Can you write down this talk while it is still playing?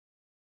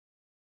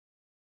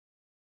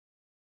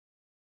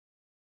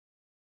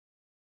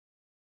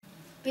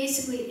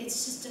basically,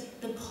 it's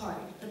just the part.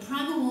 The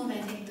primal wound,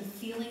 I think the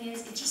feeling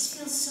is, it just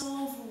feels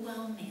so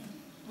overwhelming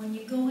when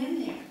you go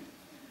in there.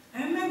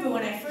 I remember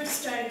when I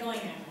first started going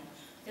there,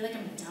 I feel like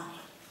I'm gonna die.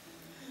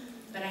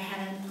 But I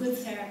had a good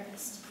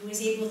therapist who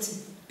was able to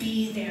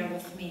be there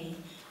with me,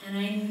 and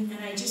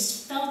I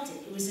just felt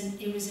it.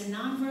 It was a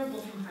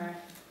nonverbal from her.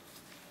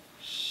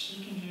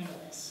 She can handle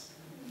this.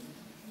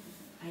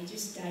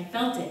 I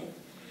felt it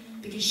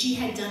because she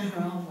had done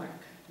her own work.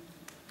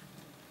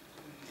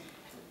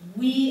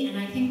 And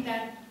I think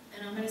that,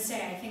 and I'm going to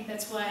say, I think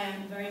that's why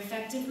I'm very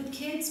effective with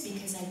kids,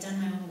 because I've done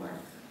my own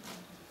work.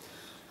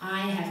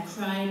 I have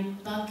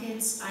cried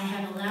buckets. I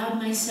have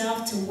allowed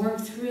myself to work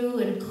through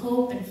and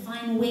cope and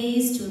find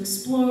ways to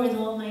explore with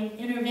all my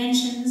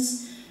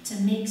interventions to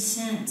make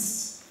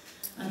sense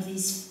of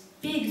these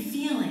big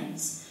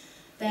feelings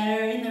that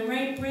are in the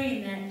right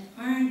brain that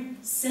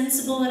aren't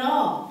sensible at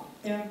all.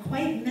 They're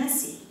quite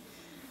messy,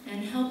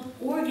 and help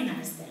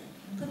organize them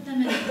and put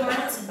them in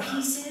parts and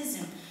pieces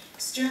and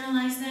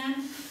externalize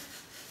them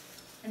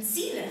and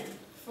see them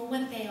for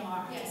what they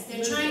are. Yes,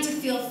 they're trying to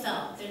feel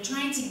felt. They're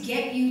trying to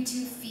get you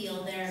to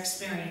feel their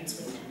experience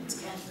with them. It's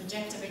called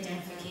projective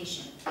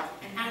identification.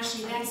 And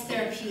actually, that's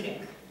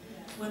therapeutic.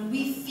 When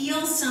we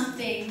feel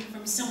something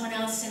from someone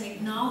else and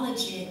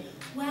acknowledge it,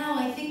 wow,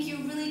 I think you're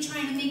really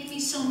trying to make me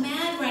so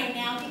mad right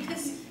now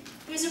because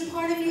there's a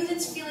part of you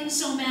that's feeling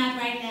so mad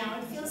right now.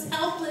 It feels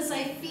helpless.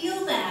 I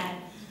feel that.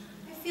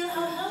 I feel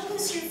how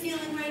helpless you're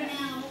feeling right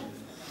now.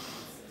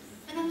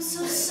 And I'm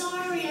so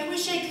sorry. I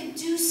wish I could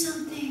do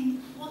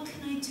something. What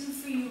can I do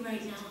for you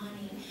right now,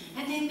 honey?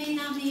 And they may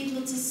not be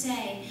able to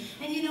say.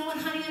 And you know what,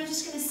 honey? I'm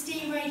just going to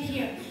stay right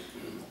here.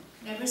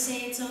 Never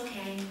say it's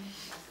okay.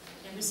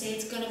 Never say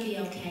it's going to be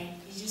okay.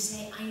 You just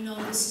say, I know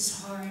this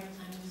is hard.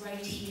 I'm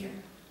right here.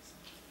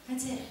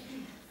 That's it.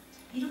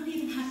 You don't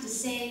even have to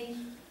say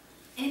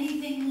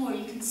anything more.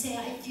 You can say,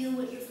 I feel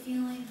what you're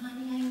feeling,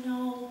 honey. I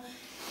know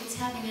it's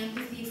having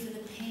empathy for the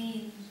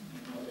pain.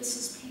 I know this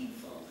is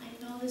painful.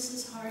 I know this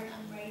is hard.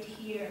 I'm right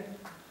here.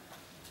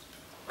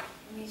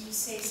 Let me just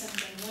say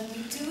something. When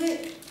we do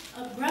it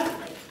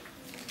abruptly,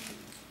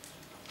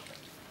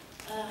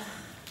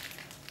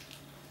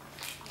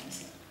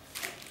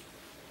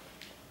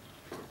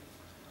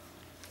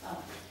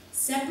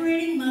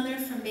 separating mother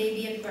from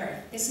baby at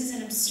birth. This is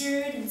an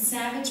absurd and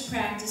savage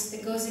practice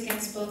that goes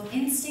against both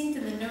instinct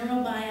and the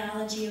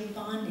neurobiology of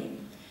bonding.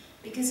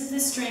 Because of the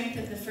strength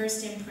of the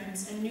first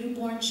imprints, a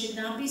newborn should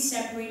not be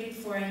separated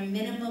for a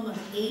minimum of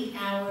 8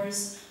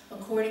 hours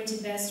according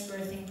to best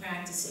birthing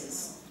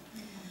practices.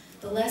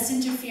 The less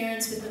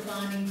interference with the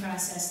bonding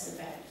process, the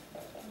better.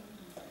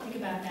 Think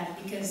about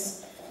that,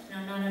 because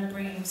I'm not a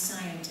brain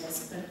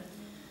scientist, but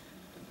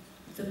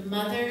the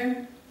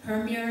mother,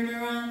 her mirror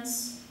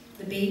neurons,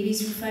 the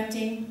baby's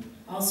reflecting,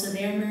 also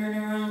their mirror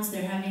neurons,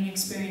 they're having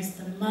experience.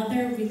 The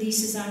mother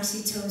releases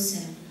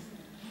oxytocin.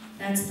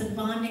 That's the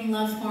bonding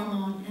love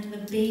hormone. And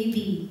the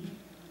baby,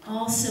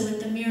 also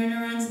with the mirror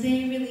neurons,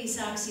 they release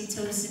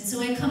oxytocin.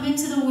 So I come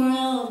into the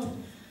world,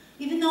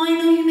 even though I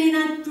know you may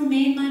not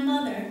remain my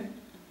mother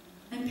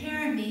and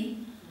parent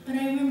me, but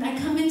I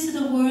come into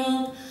the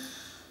world,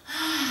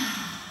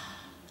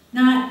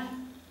 not,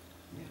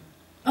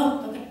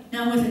 oh, okay,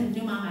 now with a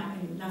new mom,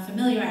 I'm not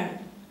familiar.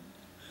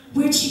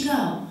 Where'd she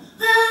go?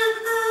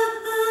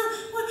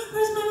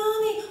 Where's my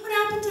mommy? What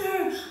happened to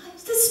her?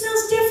 This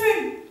smells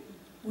different.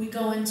 We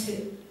go into,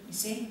 you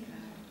see?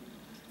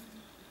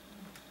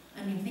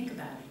 I mean, think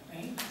about it,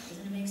 right?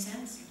 Doesn't it make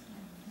sense?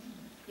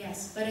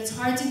 Yes, but it's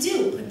hard to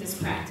do with this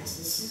practice.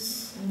 This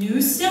is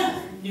new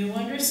stuff, new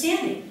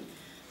understanding.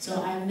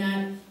 So I'm not,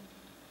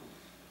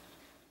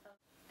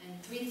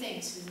 and 3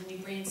 things is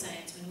in brain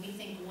science. When we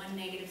think one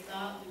negative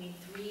thought, we need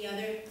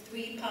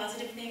 3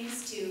 positive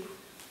things to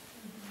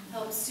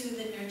help soothe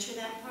and nurture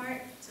that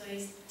part. So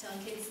I tell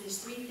kids there's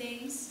 3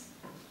 things.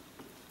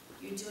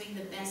 You're doing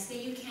the best that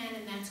you can,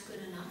 and that's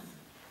good enough.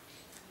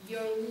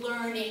 You're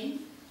learning,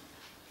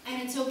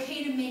 and it's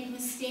okay to make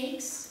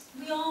mistakes.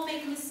 We all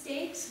make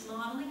mistakes.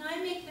 Modeling,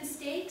 I make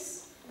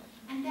mistakes,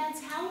 and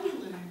that's how we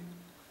learn.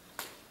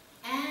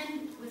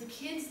 And with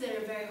kids that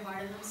are very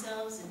hard on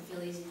themselves and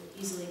feel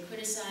easily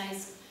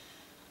criticized,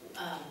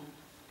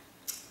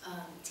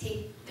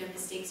 take their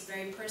mistakes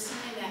very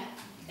personally,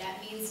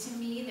 that means to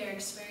me they're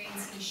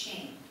experiencing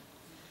shame.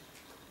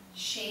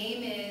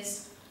 Shame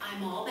is,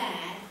 I'm all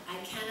bad.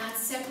 I cannot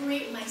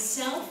separate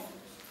myself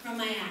from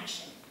my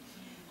action.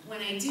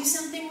 When I do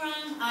something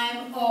wrong,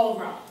 I'm all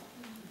wrong.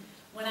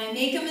 When I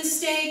make a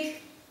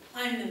mistake,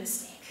 I'm the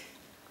mistake.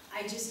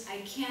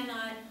 I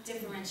cannot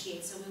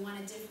differentiate, so we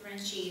want to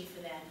differentiate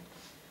for them.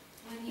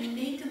 When you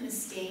make a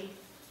mistake,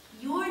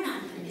 you're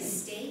not the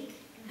mistake.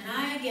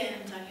 And again,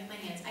 I'm talking with my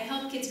hands. I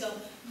help kids go,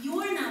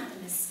 you're not the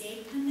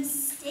mistake. The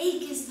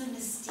mistake is the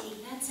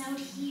mistake. That's out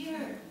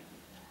here.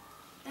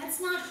 That's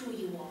not who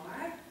you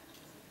are.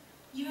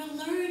 You're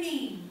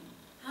learning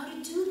how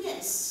to do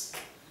this.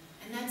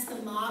 And that's the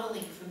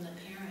modeling from the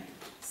parent,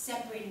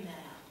 separating that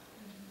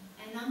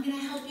out. And I'm going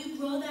to help you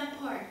grow that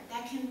part.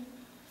 That can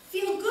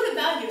feel good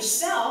about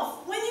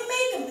yourself when you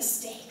make a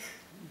mistake.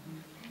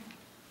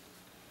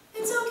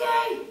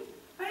 okay,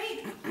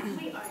 right?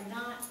 We are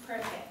not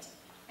perfect.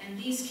 And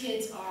these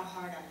kids are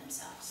hard on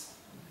themselves.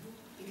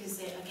 Because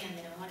they, again,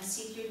 they don't want to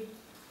seek your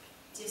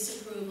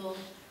disapproval.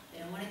 They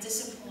don't want to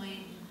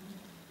disappoint.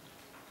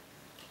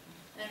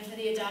 And for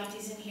the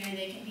adoptees in here,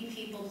 they can be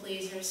people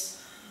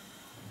pleasers.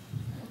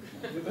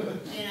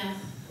 You know,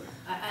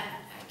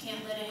 I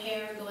can't let a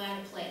hair go out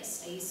of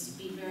place. I used to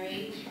be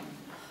very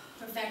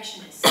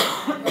perfectionist.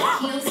 I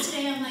wear heels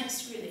today, I'm like,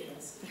 screw the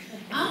heels.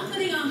 I'm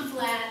putting on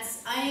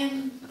flats. I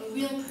am a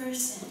real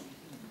person.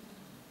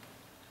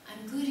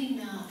 I'm good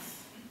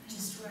enough,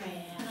 just where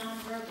I am.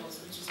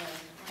 Nonverbals, which is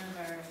one of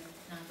our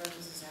nonverbals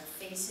is our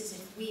faces.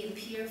 If we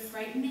appear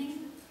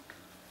frightening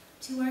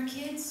to our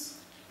kids,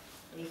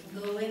 we can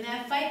go in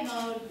that fight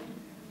mode.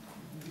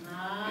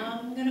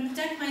 I'm going to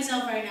protect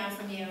myself right now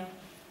from you.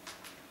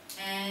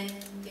 And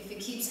if it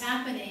keeps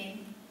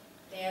happening,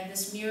 they have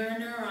this mirror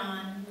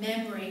neuron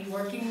memory,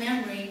 working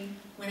memory.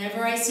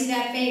 Whenever I see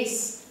that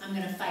face, I'm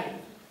going to fight.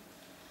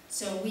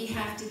 So we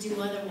have to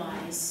do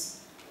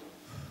otherwise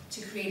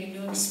to create a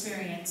new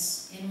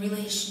experience in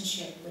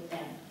relationship with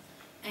them.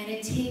 And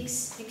it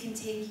can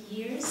take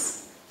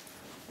years,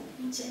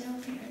 which I know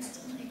parents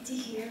don't like to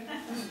hear,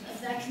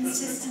 of that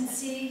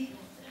consistency.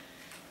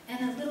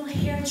 And a little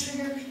hair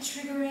trigger could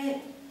trigger it.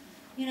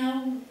 You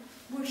know,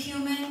 we're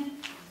human.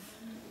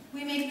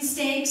 We make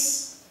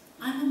mistakes.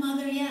 I'm a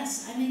mother,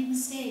 yes, I make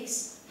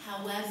mistakes.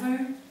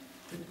 However,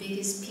 the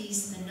biggest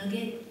piece, the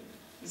nugget,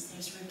 is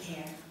there's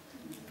repair.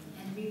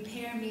 And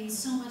repair means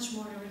so much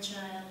more to a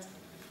child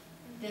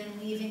than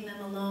leaving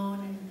them alone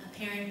and a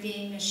parent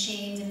being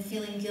ashamed and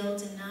feeling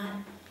guilt and not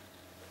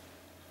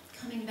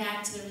coming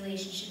back to the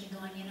relationship and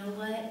going, you know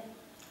what?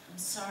 I'm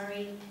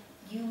sorry.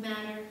 You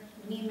matter.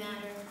 We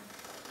matter.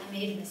 I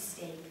made a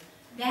mistake.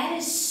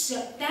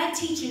 That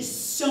teaches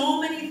so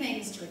many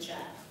things to a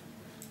child.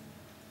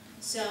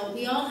 So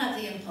we all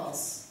have the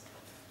impulse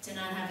to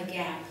not have a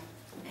gap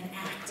and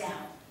act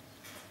out.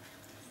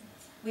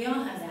 We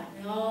all have that.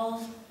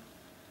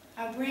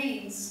 Our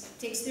brains, it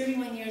takes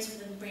 31 years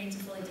for the brain to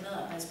fully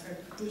develop, as per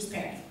Bruce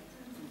Perry.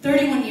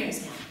 31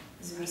 years now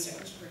is the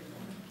research.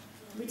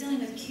 We're dealing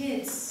with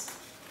kids.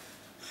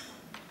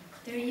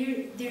 Their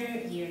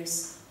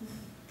ears.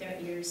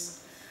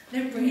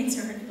 Their brains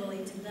aren't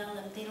fully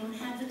developed. They don't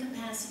have the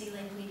capacity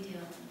like we do.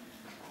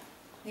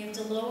 We have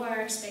to lower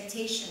our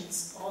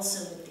expectations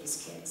also with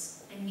these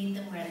kids and meet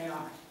them where they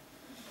are.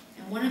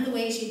 And one of the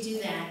ways you do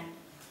that,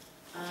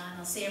 and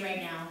I'll say it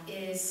right now,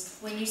 is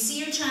when you see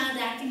your child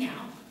acting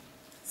out,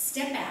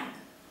 step back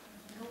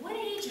and go, what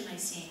age am I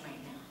seeing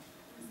right now?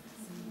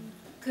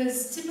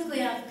 Because typically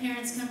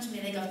parents come to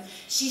me, they go,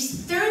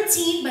 she's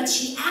 13, but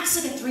she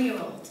acts like a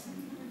 3-year-old.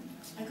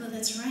 I go,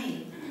 that's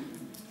right.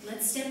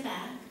 Let's step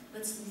back.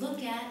 Let's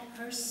look at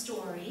her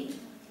story,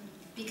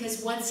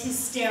 because what's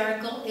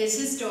hysterical is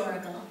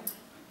historical.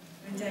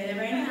 I'm going to tell you that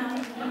right now.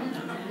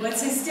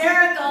 What's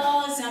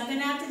hysterical is something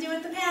that has to do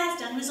with the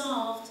past,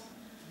 unresolved.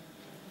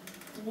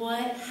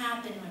 What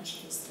happened when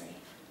she was 3?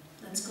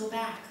 Let's go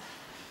back.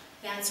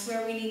 That's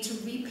where we need to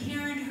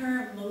reparent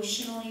her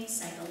emotionally,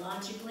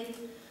 psychologically.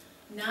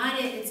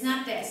 It's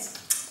not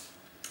this.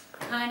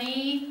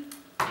 Honey,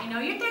 I know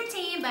you're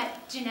 13,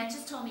 but Jeanette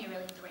just told me you're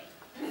really 3.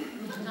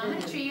 I'm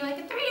going to treat you like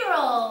a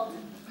 3-year-old.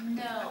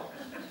 No.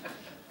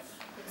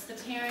 It's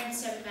the parents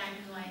stepping back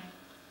and going,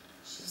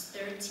 she's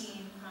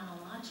 13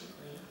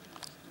 chronologically,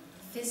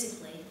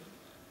 physically,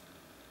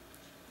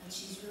 but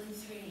she's really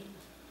 3.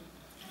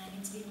 And I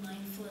need to be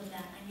mindful of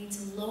that. I need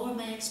to lower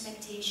my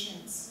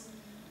expectations.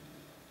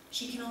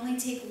 She can only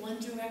take one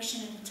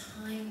direction at a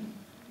time.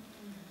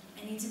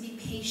 I need to be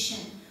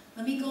patient.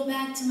 Let me go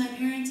back to my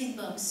parenting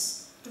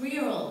books.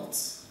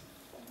 3-year-olds.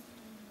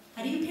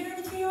 How do you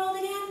parent a 3-year-old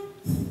again?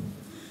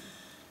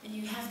 And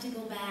you have to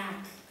go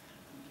back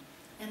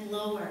and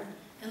lower.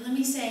 And let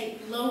me say,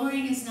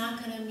 lowering is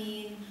not going to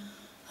mean,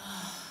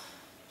 oh,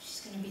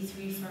 she's going to be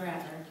 3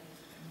 forever.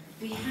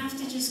 We have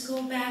to just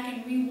go back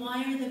and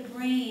rewire the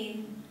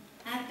brain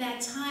at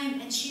that time,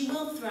 and she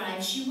will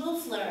thrive, she will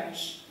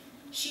flourish,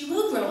 she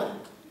will grow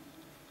up.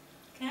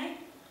 Okay?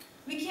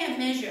 We can't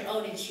measure,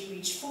 oh, did she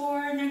reach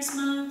 4 next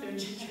month? Or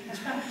did she reach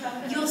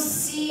 5? You'll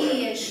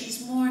see as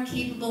she's more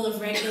capable of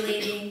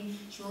regulating.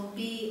 She won't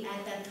be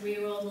at that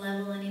 3-year-old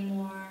level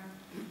anymore.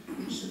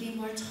 She'll be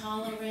more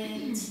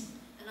tolerant.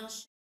 And I'll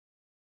show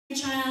your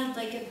child,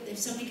 like if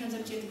somebody comes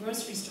up to you at the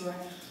grocery store,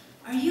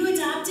 are you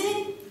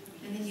adopted?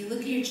 And then you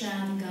look at your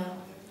child and go,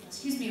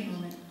 excuse me a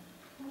moment,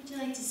 what would you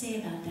like to say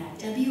about that?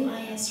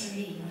 W-I-S or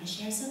E? You want to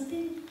share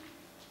something?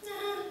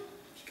 Nah,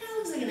 she kind of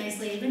looks like a nice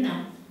lady, but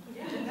no.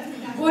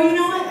 Or you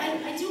know what,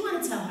 I do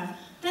want to tell her,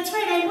 that's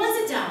right, I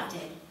was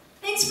adopted.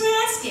 Thanks for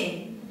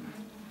asking.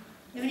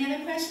 You have any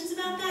other questions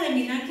about that? I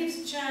mean, that gives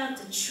the child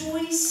the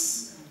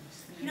choice.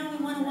 You know, we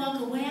want to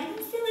walk away. I don't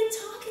feel like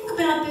talking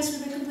about this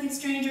with a complete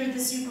stranger at the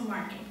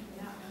supermarket.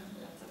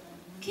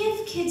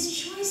 Give kids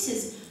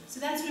choices. So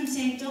that's what I'm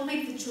saying, don't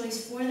make the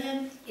choice for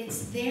them.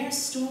 It's their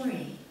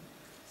story.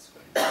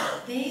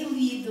 They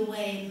lead the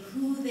way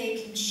who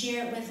they can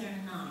share it with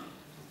or not.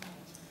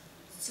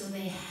 So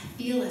they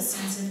feel a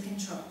sense of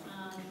control.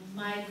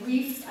 my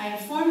grief, I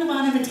have formed a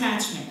bond of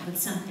attachment with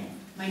something.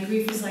 My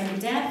grief is like a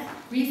death.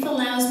 Grief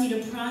allows me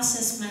to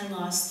process my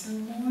loss through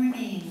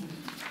mourning.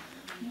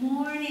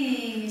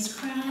 Mourning is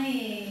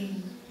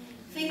crying,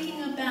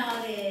 thinking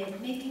about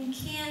it, making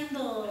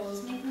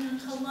candles, making a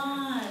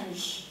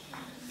collage,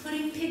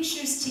 putting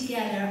pictures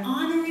together,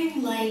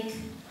 honoring like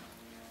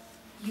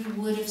you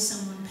would if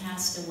someone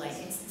passed away.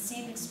 It's the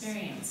same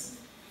experience.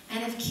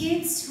 And if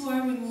kids who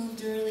are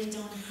removed early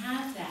don't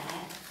have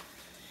that,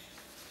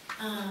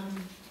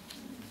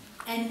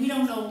 and we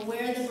don't know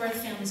where the birth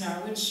families are,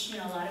 which, you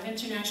know, a lot of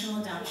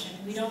international adoption,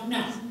 we don't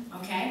know,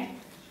 okay?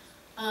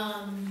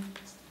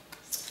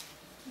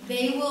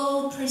 They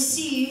will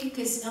perceive,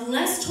 because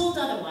unless told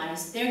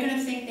otherwise, they're going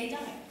to think they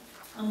died,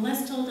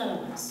 unless told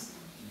otherwise.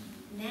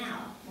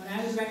 Now, what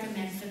I would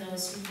recommend for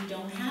those who we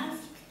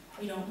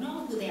don't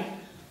know who they are,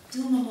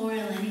 do a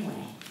memorial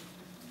anyway.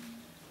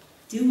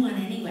 Do one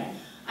anyway.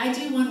 I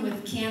do one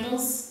with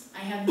candles. I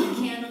have the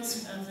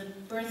candles of the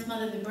birth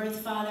mother, the birth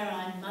father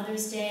on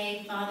Mother's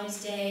Day,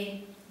 Father's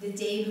Day, the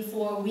day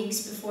before,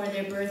 weeks before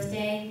their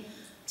birthday,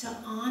 to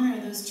honor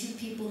those two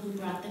people who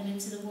brought them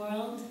into the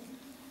world.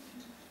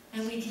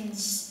 And we can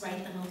just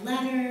write them a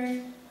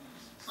letter,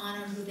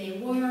 honor who they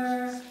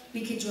were.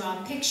 We could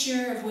draw a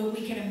picture of what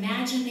we could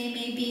imagine they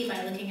may be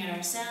by looking at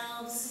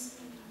ourselves.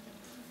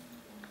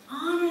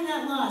 Honor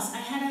that loss. I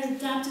had an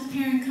adoptive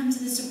parent come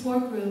to the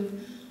support group.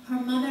 Her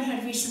mother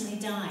had recently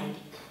died.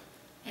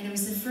 And it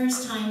was the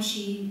first time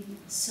she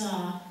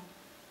saw,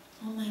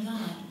 oh my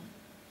God,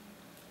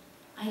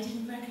 I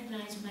didn't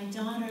recognize my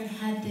daughter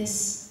had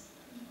this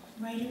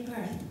right at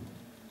birth.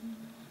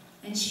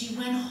 And she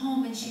went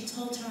home and she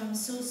told her, I'm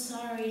so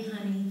sorry,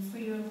 honey, for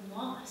your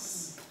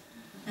loss.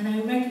 And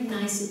I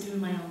recognized it through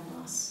my own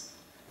loss.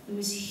 It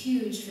was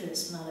huge for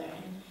this mother,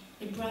 and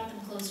it brought them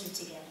closer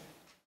together.